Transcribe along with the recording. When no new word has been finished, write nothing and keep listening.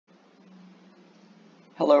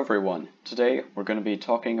Hello everyone. Today we're going to be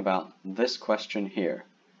talking about this question here.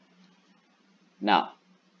 Now,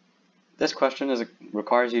 this question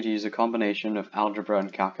requires you to use a combination of algebra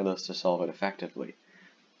and calculus to solve it effectively.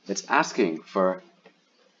 It's asking for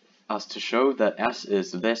us to show that S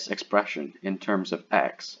is this expression in terms of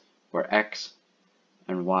x, where x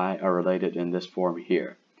and y are related in this form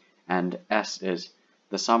here. And S is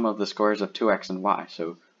the sum of the squares of 2x and y,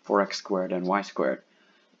 so 4x squared and y squared.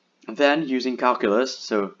 And then using calculus,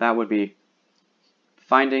 so that would be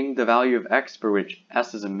finding the value of x for which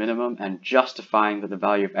S is a minimum and justifying that the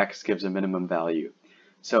value of x gives a minimum value.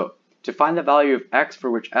 So to find the value of x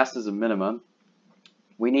for which S is a minimum,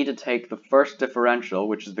 we need to take the first differential,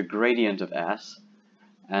 which is the gradient of S,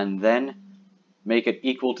 and then make it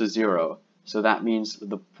equal to 0. So that means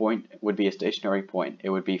the point would be a stationary point.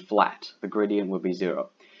 It would be flat. The gradient would be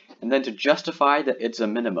 0. And then to justify that it's a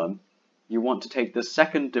minimum, you want to take the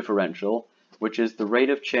second differential, which is the rate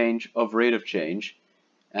of change,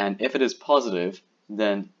 and if it is positive,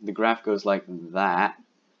 then the graph goes like that,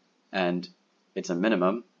 and it's a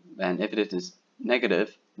minimum, and if it is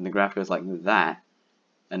negative, then the graph goes like that,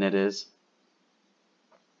 and it is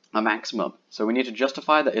a maximum. So we need to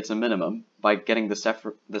justify that it's a minimum by getting the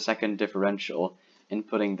second differential,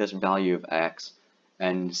 inputting this value of x,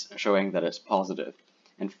 and showing that it's positive.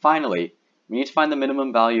 And finally, we need to find the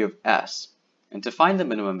minimum value of S. And to find the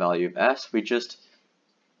minimum value of S, we just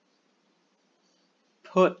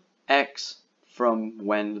put x from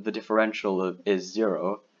when the differential is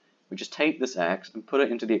 0. We just take this x and put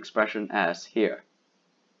it into the expression S here.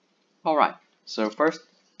 Alright, so first,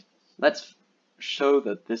 let's show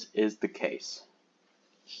that this is the case.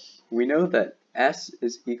 We know that S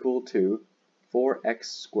is equal to 4x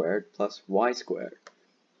squared plus y squared.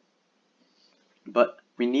 But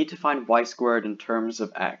we need to find y squared in terms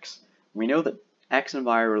of x. We know that x and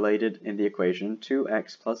y are related in the equation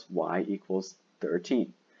 2x plus y equals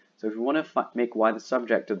 13. So if we want to make y the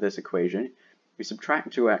subject of this equation, we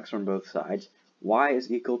subtract 2x from both sides. Y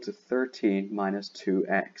is equal to 13 minus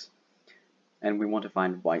 2x. And we want to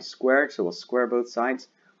find y squared, so we'll square both sides.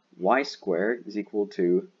 Y squared is equal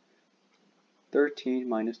to 13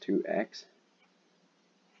 minus 2x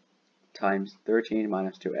times 13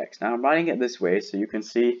 minus 2x. Now I'm writing it this way so you can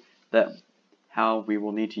see that how we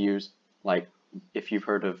will need to use, like if you've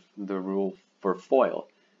heard of the rule for FOIL,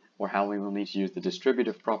 or how we will need to use the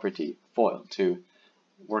distributive property FOIL to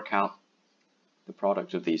work out the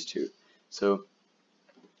product of these two. So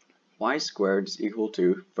y squared is equal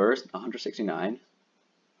to, first, 169,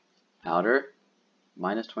 outer,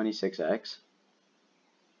 minus 26x,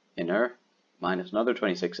 inner, minus another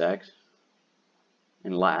 26x,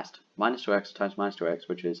 and last, minus 2x times minus 2x,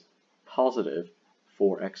 which is positive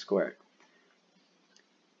 4x squared.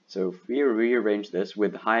 So if we rearrange this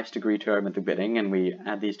with the highest degree term at the beginning and we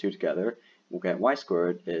add these two together, we'll get y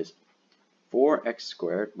squared is 4x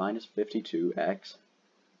squared minus 52x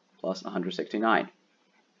plus 169.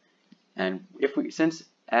 And since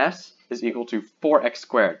S is equal to 4x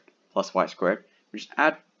squared plus y squared, we just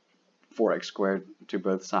add 4x squared to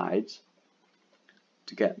both sides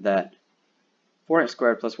to get that 4x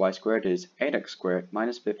squared plus y squared is 8x squared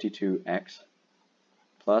minus 52x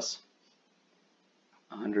plus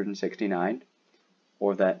 169,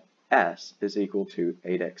 or that S is equal to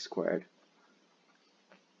 8x squared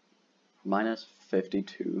minus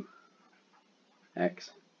 52x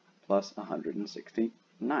plus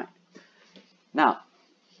 169. Now,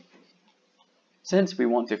 since we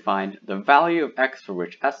want to find the value of x for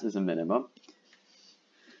which S is a minimum,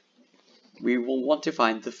 we will want to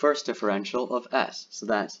find the first differential of S, so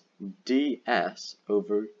that's ds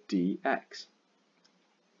over dx.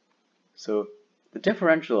 So the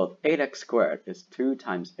differential of 8x squared is 2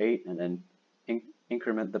 times 8, and then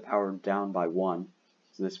increment the power down by 1.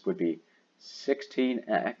 So this would be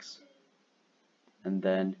 16x, and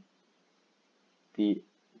then the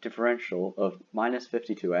differential of minus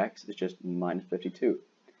 52x is just minus 52.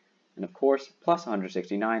 And of course, plus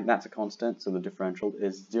 169, that's a constant, so the differential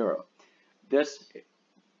is 0. This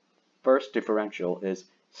first differential is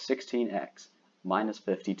 16x minus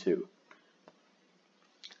 52.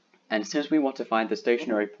 And since we want to find the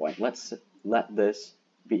stationary point, let's let this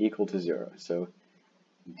be equal to 0. So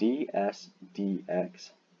ds dx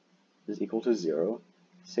is equal to 0.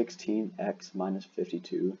 16x minus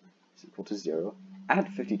 52 is equal to 0. Add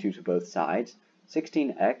 52 to both sides.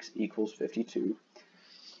 16x equals 52.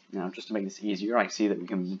 Now, just to make this easier, I see that we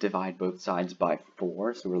can divide both sides by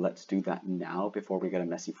 4, so let's do that now before we get a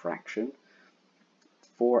messy fraction.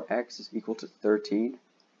 4x is equal to 13.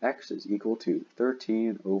 X is equal to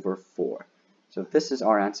 13 over 4. So this is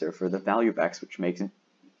our answer for the value of x, which makes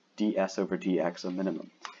ds over dx a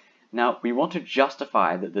minimum. Now, we want to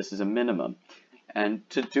justify that this is a minimum. And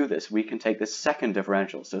to do this, we can take the second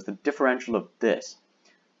differential. So it's the differential of this.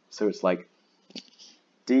 So it's like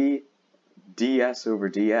ds over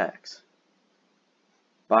dx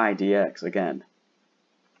by dx again,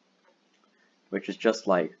 which is just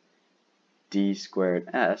like d squared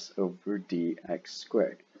s over dx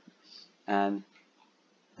squared. And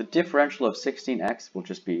the differential of 16x will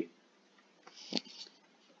just be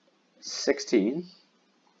 16.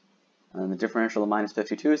 And the differential of minus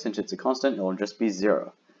 52, since it's a constant, it will just be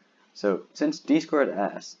 0. So since d squared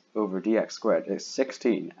s over dx squared is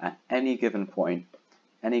 16 at any given point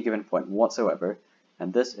whatsoever,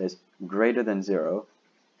 and this is greater than 0,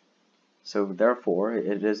 so therefore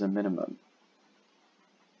it is a minimum.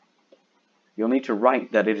 You'll need to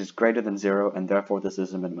write that it is greater than 0, and therefore this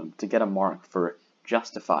is a minimum, to get a mark for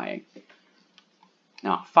justifying.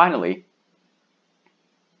 Now, finally,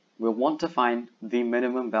 we'll want to find the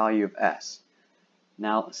minimum value of s.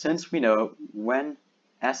 Now, since we know when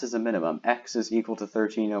s is a minimum, x is equal to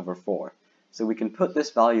 13 over 4. So we can put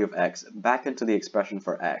this value of x back into the expression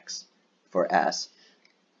for s.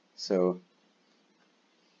 So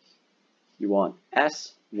you want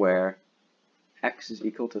s where x is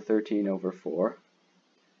equal to 13 over 4.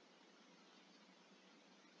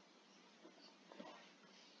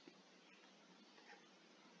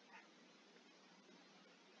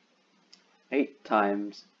 Eight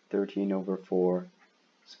times 13 over 4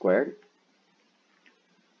 squared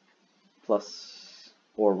plus,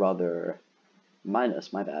 or rather minus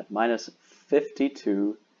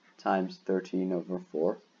 52 times 13 over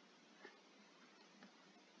 4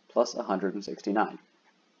 plus 169.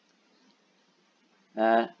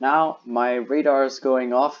 Now my radar is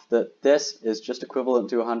going off that this is just equivalent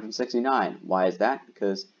to 169. Why is that?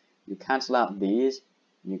 Because you cancel out these,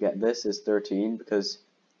 and you get this is 13 because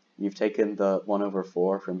you've taken the 1 over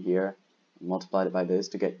 4 from here and multiplied it by this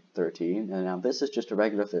to get 13, and now this is just a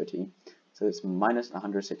regular 13, so it's minus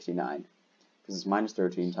 169, because it's minus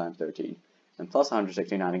 13 times 13, and plus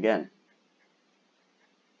 169 again.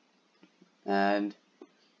 And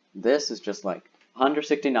this is just like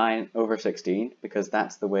 169 over 16, because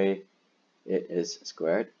that's the way it is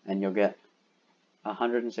squared, and you'll get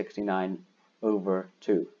 169 over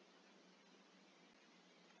 2.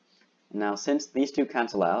 Now, since these two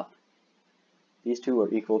cancel out, these two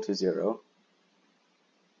are equal to 0.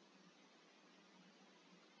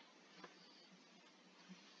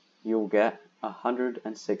 You'll get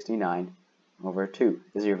 169 over 2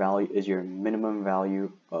 is your minimum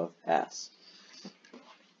value of s.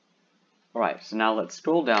 Alright, so now let's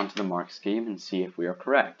scroll down to the mark scheme and see if we are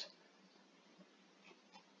correct.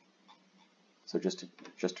 So just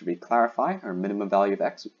to re-clarify, our minimum value of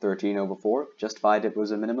x, 13 over 4, justified it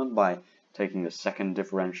was a minimum by taking the second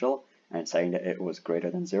differential and saying that it was greater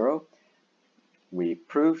than 0. We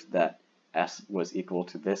proved that s was equal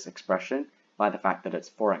to this expression by the fact that it's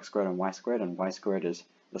 4x squared and y squared is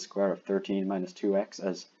the square of 13 minus 2x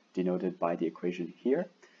as denoted by the equation here.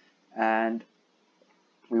 And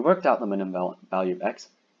we worked out the minimum value of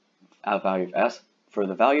s for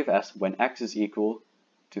the value of s when x is equal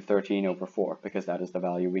to 13 over 4, because that is the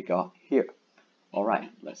value we got here. Alright,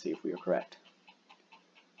 let's see if we are correct.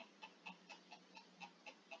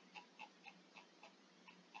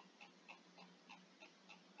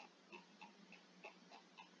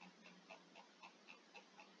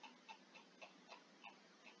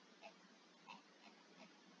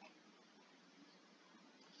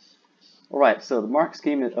 Alright, so the mark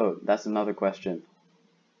scheme is, oh, that's another question.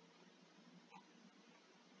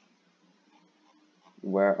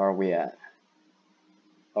 Where are we at?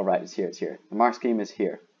 Alright, it's here. The mark scheme is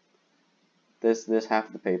here. This half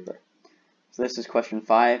of the paper. So this is question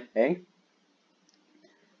 5a.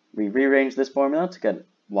 We rearrange this formula to get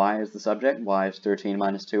y as the subject. Y is 13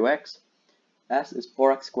 minus 2x. S is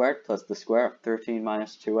 4x squared plus the square of 13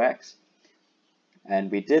 minus 2x.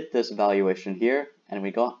 And we did this evaluation here, and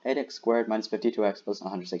we got 8x squared minus 52x plus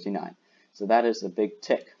 169. So that is a big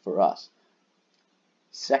tick for us.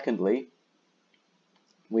 Secondly,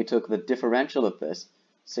 we took the differential of this,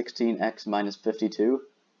 16x minus 52,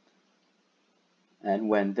 and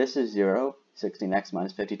when this is 0, 16x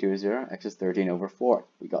minus 52 is 0, x is 13 over 4.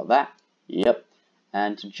 We got that? Yep.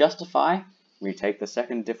 And to justify, we take the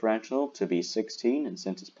second differential to be 16, and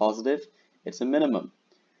since it's positive, it's a minimum.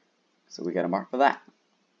 So we get a mark for that.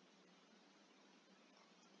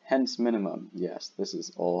 Hence minimum. Yes, this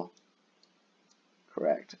is all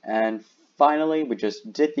correct. And finally, we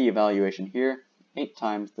just did the evaluation here. 8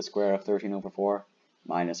 times the square of 13 over 4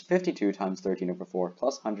 minus 52 times 13 over 4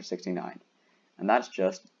 plus 169. And that's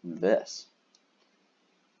just this.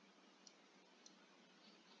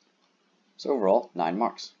 So overall, 9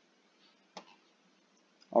 marks.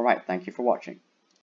 Alright, thank you for watching.